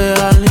 que no te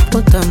hagas lo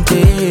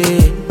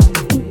importante.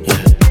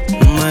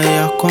 No me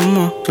digas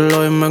cómo, tú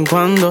lo dime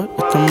cuando.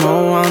 Estamos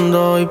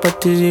jugando y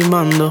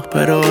participando,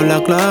 pero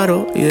habla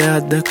claro y deja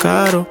el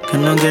descaro, que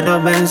no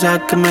quiero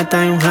pensar que me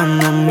estás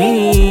inflando a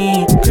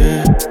mí,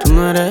 que tú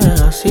no eres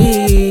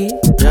así,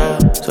 ya,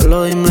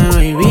 solo dime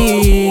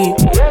baby.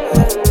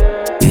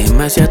 Y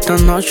dime si esta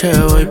noche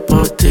voy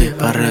por ti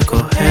pa'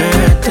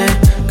 recogerte,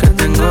 que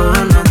tengo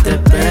ganas de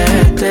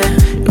verte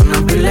y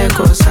una pila de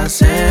cosas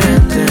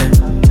hacerte,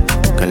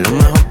 que lo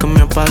mejor que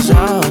me ha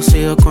pasado ha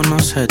sido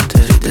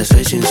conocerte. Si te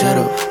soy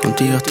sincero,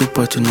 contigo estoy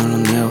puesto y no lo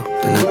niego.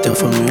 Tenerte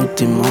fue mi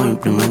último y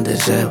primer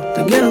deseo.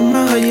 Te quiero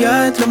más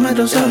allá de 3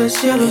 metros sobre el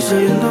cielo,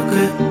 sabiendo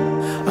que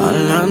a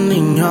la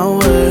niña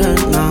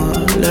buena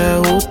le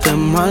gusta el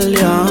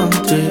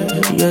maleante,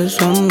 y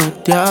eso no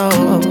es de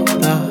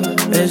ahora,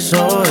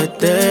 eso es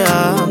de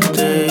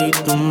antes. Y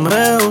tú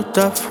me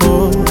gustas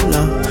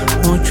fulla,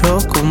 mucho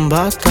con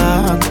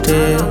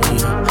bastante,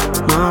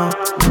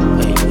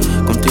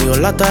 contigo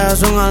las tallas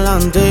son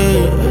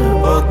adelante,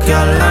 porque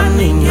a la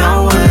niña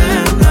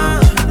buena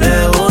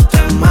le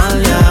gusta el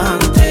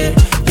maleante,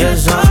 y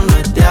eso no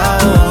es de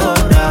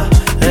ahora,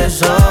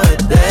 eso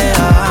es de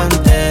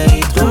antes. Y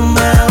tú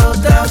me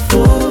gustas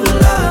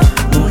fulla,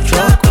 mucho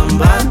con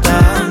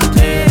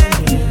bastante.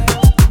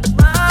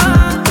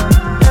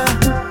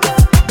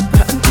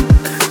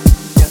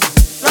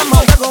 La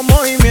mata con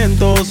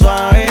movimiento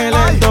suave,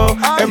 lento,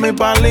 es mi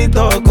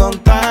palito con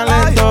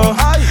talento,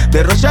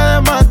 derrocha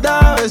de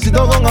maldad,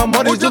 besito con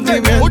amor y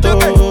sufrimiento.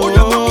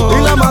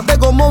 Y la maté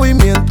con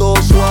movimiento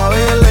suave,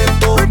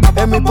 lento,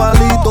 es mi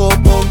palito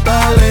con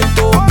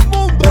talento,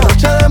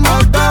 derroche de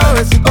maldad,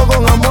 besito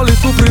con amor y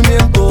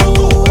sufrimiento.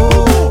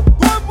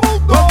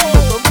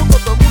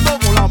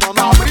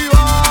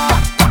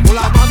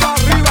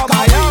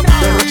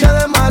 Derroche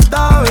de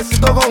maldad,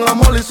 besito con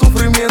amor y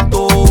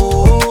sufrimiento.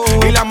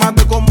 Y la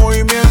maté con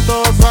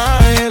movimiento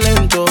suave,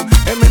 lento,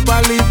 es mi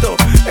palito,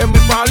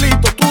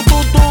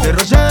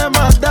 derroche de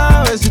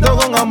maldad, besito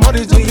con amor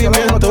y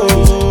sufrimiento.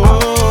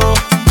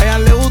 A ella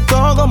le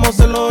gustó como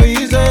se lo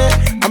hice,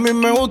 a mí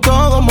me gustó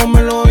como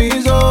me lo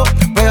hizo.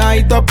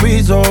 Pegadita al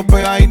piso,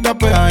 pegadita,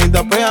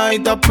 pegadita,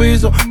 pegadita al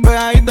piso,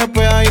 pegadita,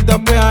 pegadita,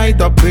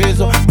 pegadita al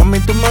piso. Mami,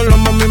 tú me lo,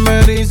 mami, me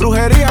erizo.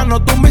 Brujería,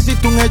 no, tú me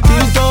hiciste un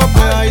hechizo.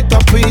 Pegadita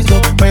al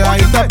piso,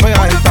 pegadita,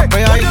 pegadita,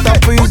 pegadita al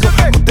piso.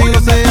 Contigo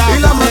se hace. Y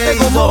la maté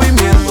con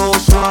movimiento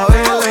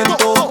suave,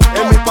 lento,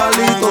 es mi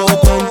palito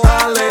con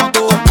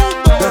talento,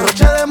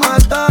 derroche de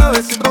maldad,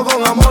 besito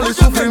con amor y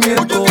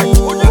sufrimiento.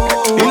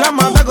 Y la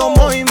mata con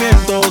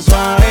movimiento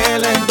suave,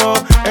 lento,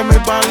 es mi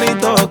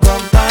palito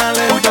con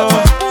talento,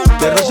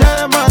 derroche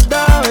de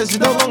maldad,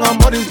 besito con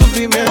amor y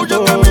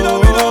sufrimiento.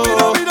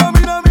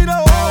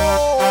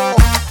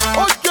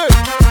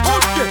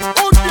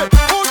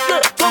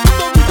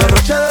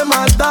 Derroche de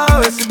maldad,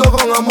 besito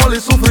con amor y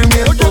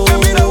sufrimiento.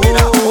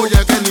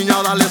 Oye, que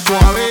niña, dale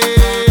suave,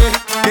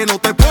 que no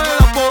te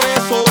puedas por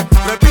eso,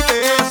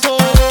 repite eso.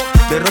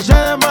 Derroche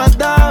de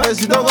maldad,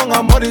 besito con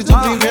amor y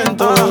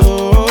sufrimiento.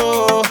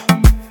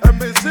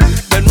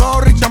 De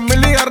nuevo Richard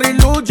Mille y Harry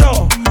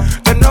Lucho,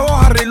 de nuevo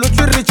Harry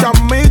Lucho y Richard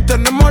Mille.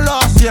 Tenemos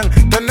los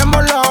 100,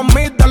 tenemos los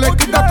 1000. Dale,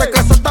 quítate que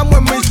eso estamos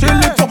en misil.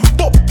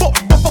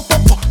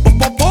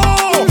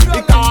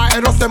 Y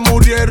caballeros se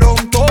murieron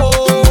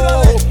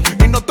todos,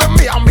 y no te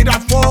envías a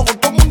mirar fuego.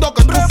 Todo el mundo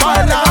que tú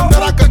sabes, la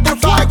bandera que tú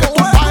sabes, que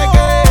tú sabes que.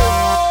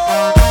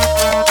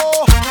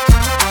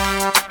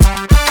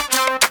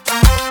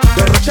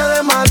 Derroche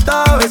de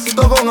maldad,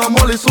 besito con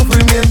amor y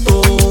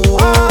sufrimiento.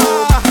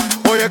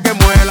 Oye, que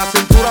mueve la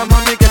cintura,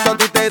 mami, que esa a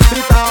ti te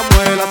excita.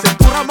 Mueve la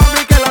cintura,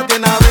 mami, que la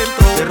tiene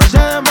adentro. Derroche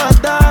de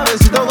maldad,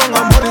 besito con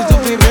amor y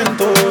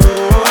sufrimiento.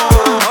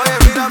 Oye,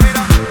 mira,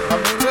 mira,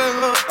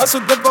 hace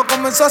un tiempo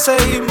comenzó a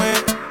seguirme.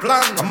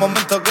 A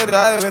momentos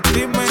quería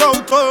vestirme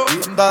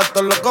y andaba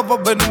todo loco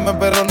por venirme,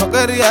 pero no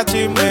quería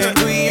chisme.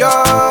 Tú y yo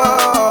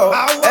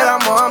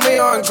éramos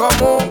amigos en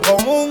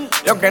común,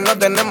 y aunque no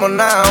tenemos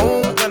nada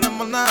aún,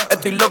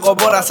 estoy loco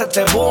por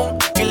hacerte boom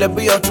y le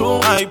pido chum.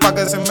 Ay, pa'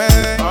 que se me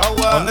dé,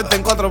 donde te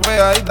encuentro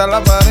pegadita a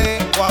la pared.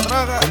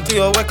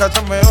 Contigo voy a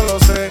cacharme, yo lo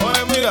sé.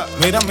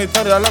 Mira mi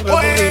historia, lo que tú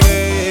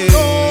dices.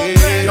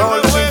 Yo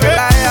volví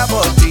a ella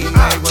por ti,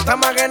 gusta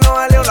más que no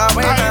valió la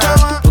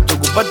pena. Por tu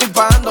culpa estoy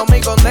pagando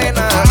mi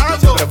condena.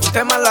 Siempre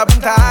fuiste más, la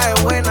pinta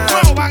es buena. Yo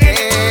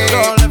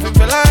le fui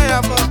fiel a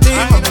ella por ti.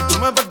 Mami, tú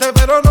me partes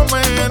pero no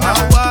me llenas.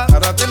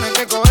 Ahora tienes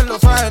que cogerlo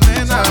suave,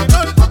 nena,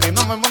 pa' que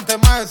no me monte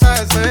más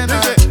esa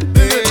escena.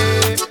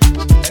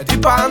 Estoy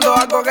pagando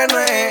algo que no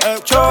es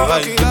hecho.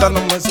 Quita, no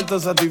me siento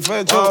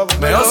satisfecho.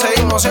 Pero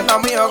seguimos siendo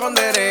amigos con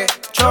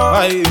derecho.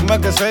 Ay, dime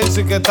que se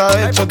dice que está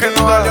hecho. Porque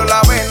no valió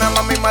la pena,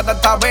 mami, mata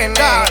esta pena.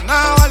 Ya,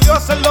 nada valió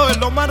hacerlo, es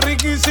lo más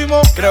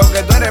riquísimo. Creo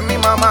que tú eres mi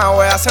mamá,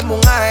 voy a hacerme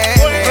un AN.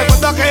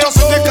 Recuerda que yo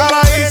soy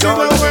descaradísimo.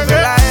 Yo le fui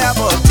fiel a ella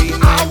por ti.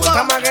 Me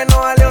gusta más que no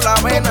valió la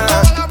pena.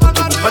 Por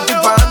tu culpa estoy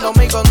pagando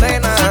mi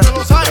condena.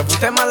 Siempre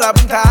fuiste más, la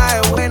pinta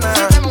es buena.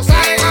 Yo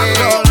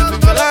le fui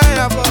fiel a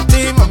ella por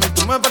ti. Mami,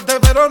 tú me partes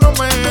pero no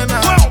me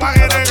llenas.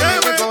 Ahora tienes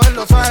que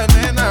cogerlo suave,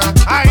 nena.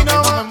 Ay,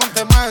 no me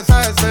monte más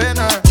esa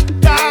escena.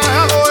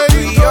 Tú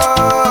y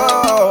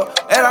yo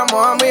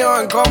éramos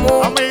amigos en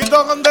común.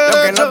 Amiguitos con Lo que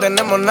derecho. no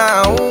tenemos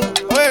nada aún.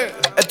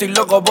 Estoy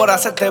loco por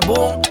hacerte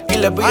boom y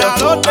le pido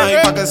tú. Ay,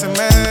 pa' que se me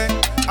dé.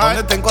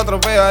 Donde te encuentro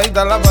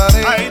pegadita en la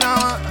pared. Ay,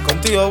 nada.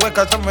 Contigo voy a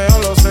cacharme, yo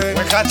lo sé.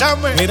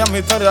 Mira mi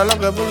historia, lo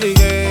que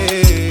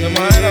publiqué. De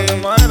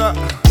manera.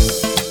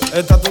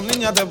 Esta tu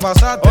niña te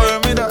pasaste. Oye,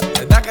 mira.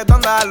 Verdad que tú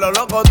andas a lo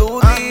loco, tú.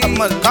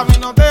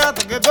 Camino,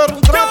 déjate que tú eres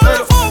un traste.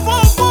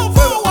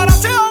 Ahora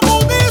se va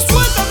booty,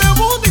 suéltate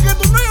booty, que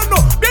tu niño no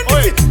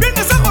viene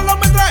esa con la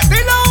metralla.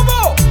 Dile a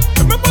vos,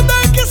 que me manda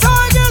el que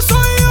sabe que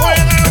soy yo.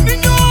 El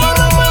niño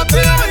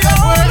arrepentido y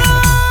ahora.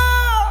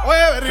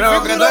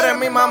 Creo que tú eres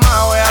mi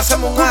mamá, voy a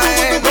hacerme un AN.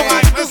 Creo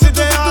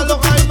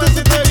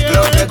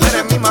que tú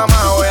eres mi mamá,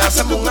 voy a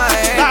hacerme un AN. Creo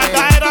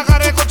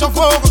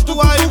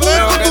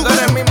que tú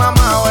eres mi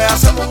mamá, voy a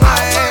hacerme un AN.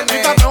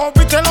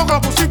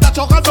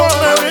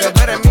 Creo que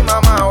tú eres mi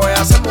mamá, voy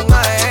a hacerme un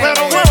AN.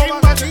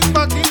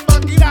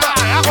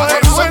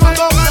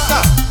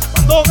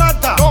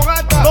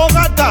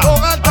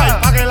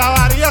 Pa' que la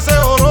varilla se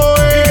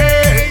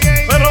oroe.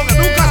 Pero que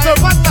nunca se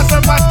falta.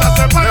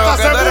 Creo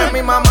que tú eres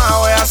mi mamá,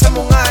 voy a hacerme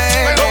un AN.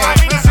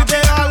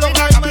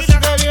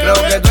 Creo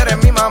que tú eres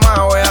mi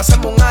mamá, voy a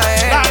hacerme un AN.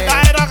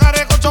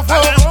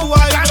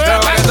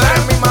 Creo que tú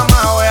eres mi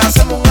mamá, voy a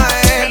hacerme un AN.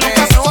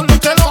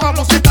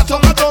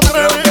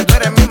 Creo que tú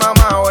eres mi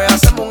mamá, voy a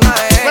hacerme un AN.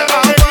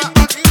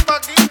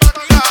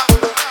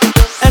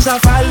 Esa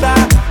falda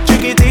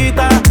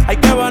chiquitita, ay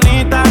qué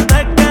bonita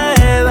te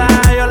queda.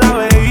 Yo la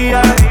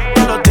veía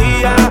todos los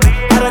días,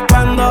 ahora es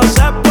cuando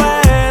se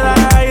pueda.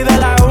 Y de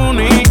la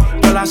uni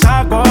yo la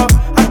saco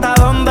hasta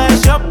donde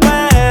se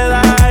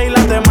hospeda. Y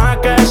las demás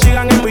que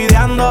sigan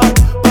envidiando,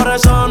 por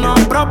eso no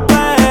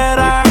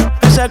prospera.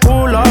 Ese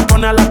culo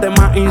pone a las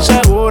demás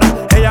inseguras,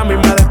 ella a mí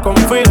me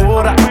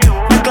desconfigura.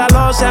 Mezcla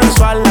lo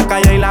sensual, la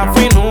calle y la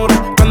finura,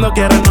 cuando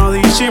quiere no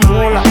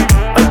disimula.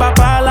 El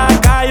papá a la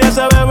calle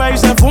se bebe y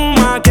se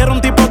fuma, quiere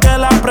un tipo que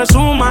la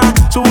presuma.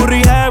 Su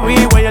burri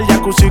heavy, güey, el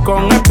jacuzzi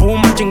con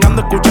espuma,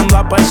 chingando escuchando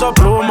a Peso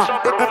Pluma.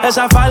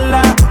 Esa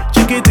falda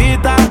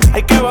chiquitita,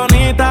 ay qué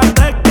bonita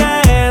te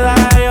queda.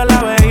 Yo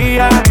la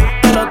veía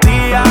todos los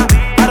días,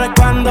 ahora es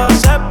cuando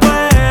se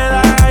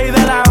pueda. Y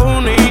de la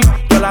uni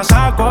yo la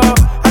saco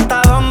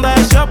hasta donde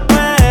se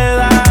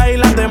hospeda. Y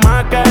las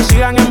demás que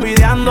sigan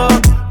envidiando,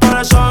 por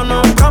eso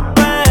no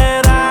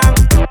prosperan.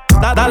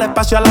 Dale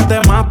espacio a las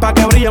demás pa'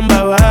 que brillen,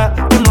 bebé.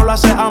 Tú no lo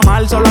haces a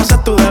mal, solo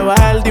haces tu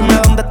deber. Dime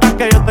dónde estás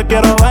que yo te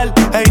quiero ver.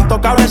 Es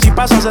intocable, si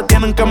pasa se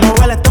tienen que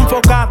mover. Está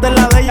enfocada de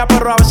la de ella,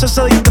 pero a veces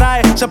se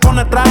distrae. Se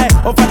pone traje,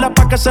 oferta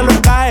pa' que se lo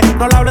cae.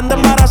 No le hablen de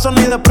embarazo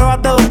ni de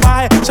pruebas de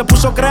dopaje. Se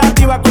puso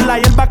creativa con la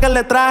hierba que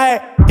le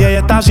traje. Y ella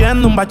está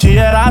haciendo un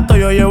bachillerato.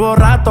 Yo llevo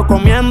rato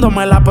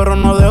comiéndomela, pero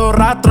no dejo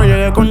rastro.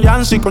 Llegué con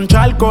Yancy, con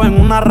Charco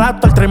en una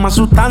rato. El trae más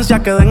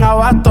sustancias que den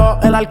abasto.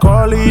 El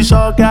alcohol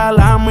hizo que a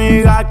la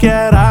amiga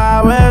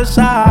quiera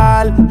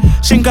besar.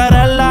 Sin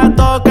querer la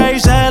toqué y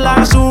se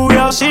la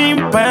subió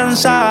sin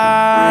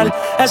pensar.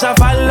 Esa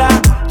falda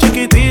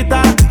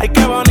chiquitita, ay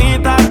qué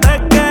bonita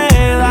te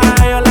queda.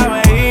 Yo la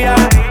veía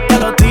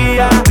todos los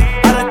días,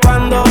 ahora es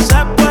cuando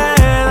se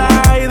pueda.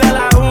 Y de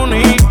la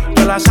uni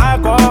yo la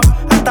saco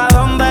hasta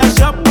donde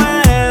se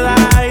hospeda.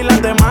 Y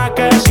las demás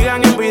que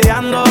sigan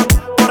envidiando,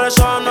 por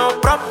eso no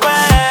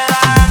prosperan.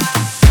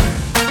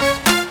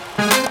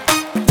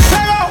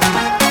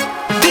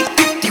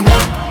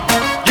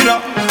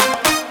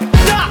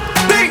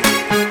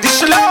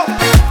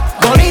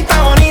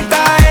 Bonita, bonita,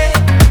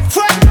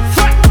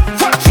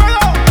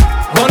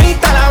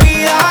 bonita la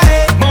vida,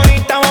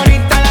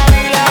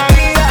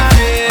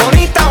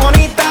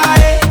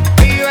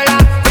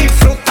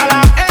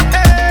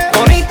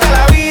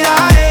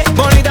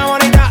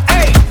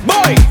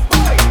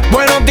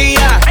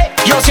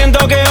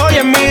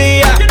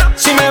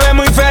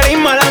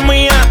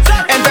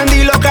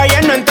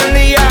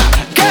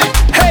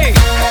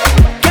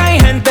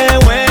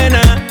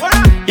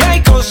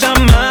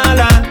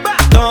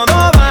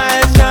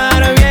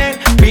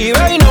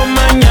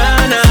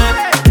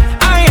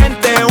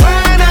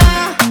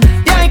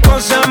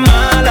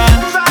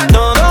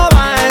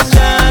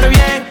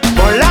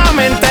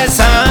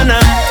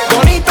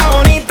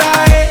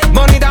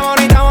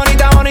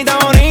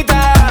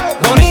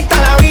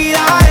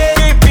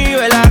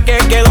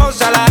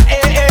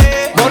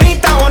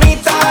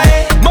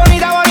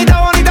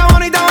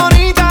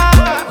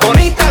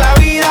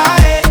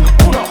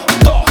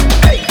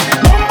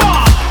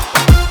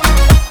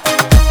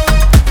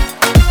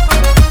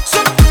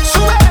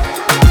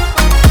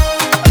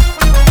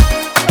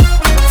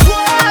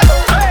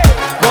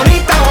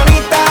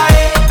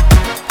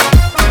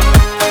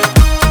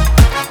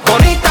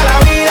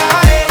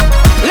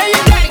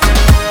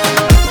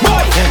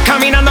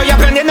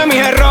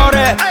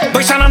 amores.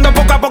 Voy sanando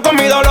poco a poco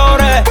mis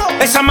dolores.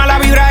 Esa mala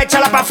vibra,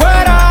 échala pa'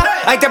 afuera.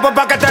 Hay tiempo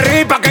pa' que te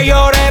ríes, pa' que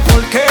llores.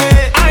 Porque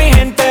hay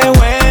gente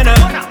buena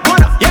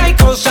y hay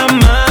cosas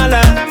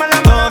malas.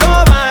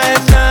 Todo va a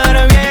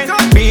estar bien,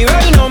 vive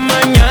y no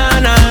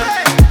mañana.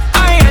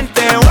 Hay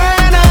gente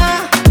buena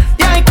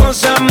y hay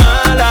cosas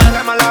malas.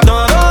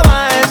 Todo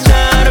va a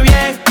estar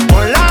bien,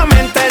 con la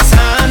mente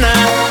sana.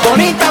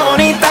 Bonita,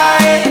 bonita,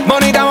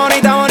 bonita,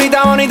 bonita,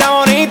 bonita, bonita,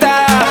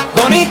 bonita.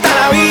 Bonita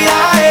la vida,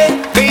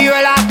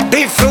 vívela,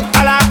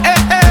 disfrútala,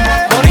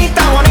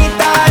 Bonita,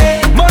 bonita,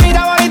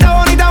 bonita, bonita,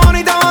 bonita,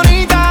 bonita,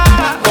 bonita.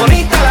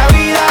 Bonita la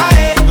vida,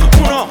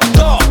 1,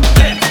 2,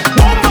 3,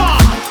 ¡bomba!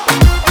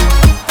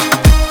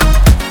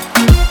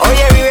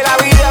 Oye, vive la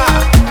vida,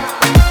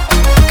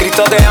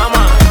 Cristo te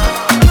ama.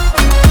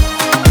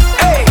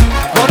 Ey,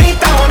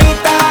 bonita,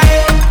 bonita,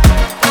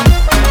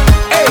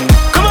 ey,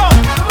 come on.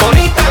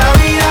 Bonita la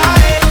vida,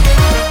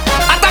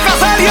 hasta que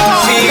se dio.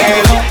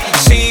 Síguelo,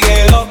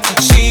 síguelo,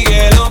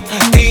 síguelo.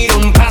 Tira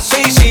un paso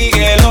y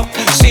síguelo,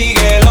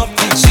 síguelo,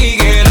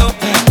 síguelo.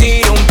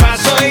 Tira un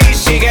paso y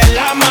sigue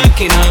la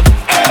máquina.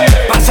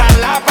 Pasa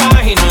la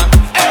página,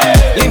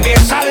 limpia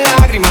esa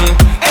lágrima.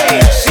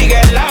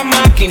 Sigue la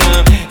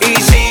máquina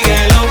y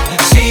síguelo,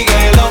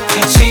 síguelo,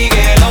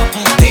 síguelo.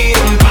 Tira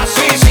un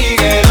paso y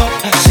síguelo,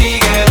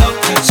 síguelo,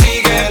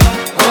 síguelo.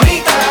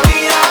 Bonita la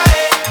vida,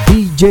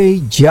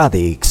 DJ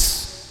Jadix.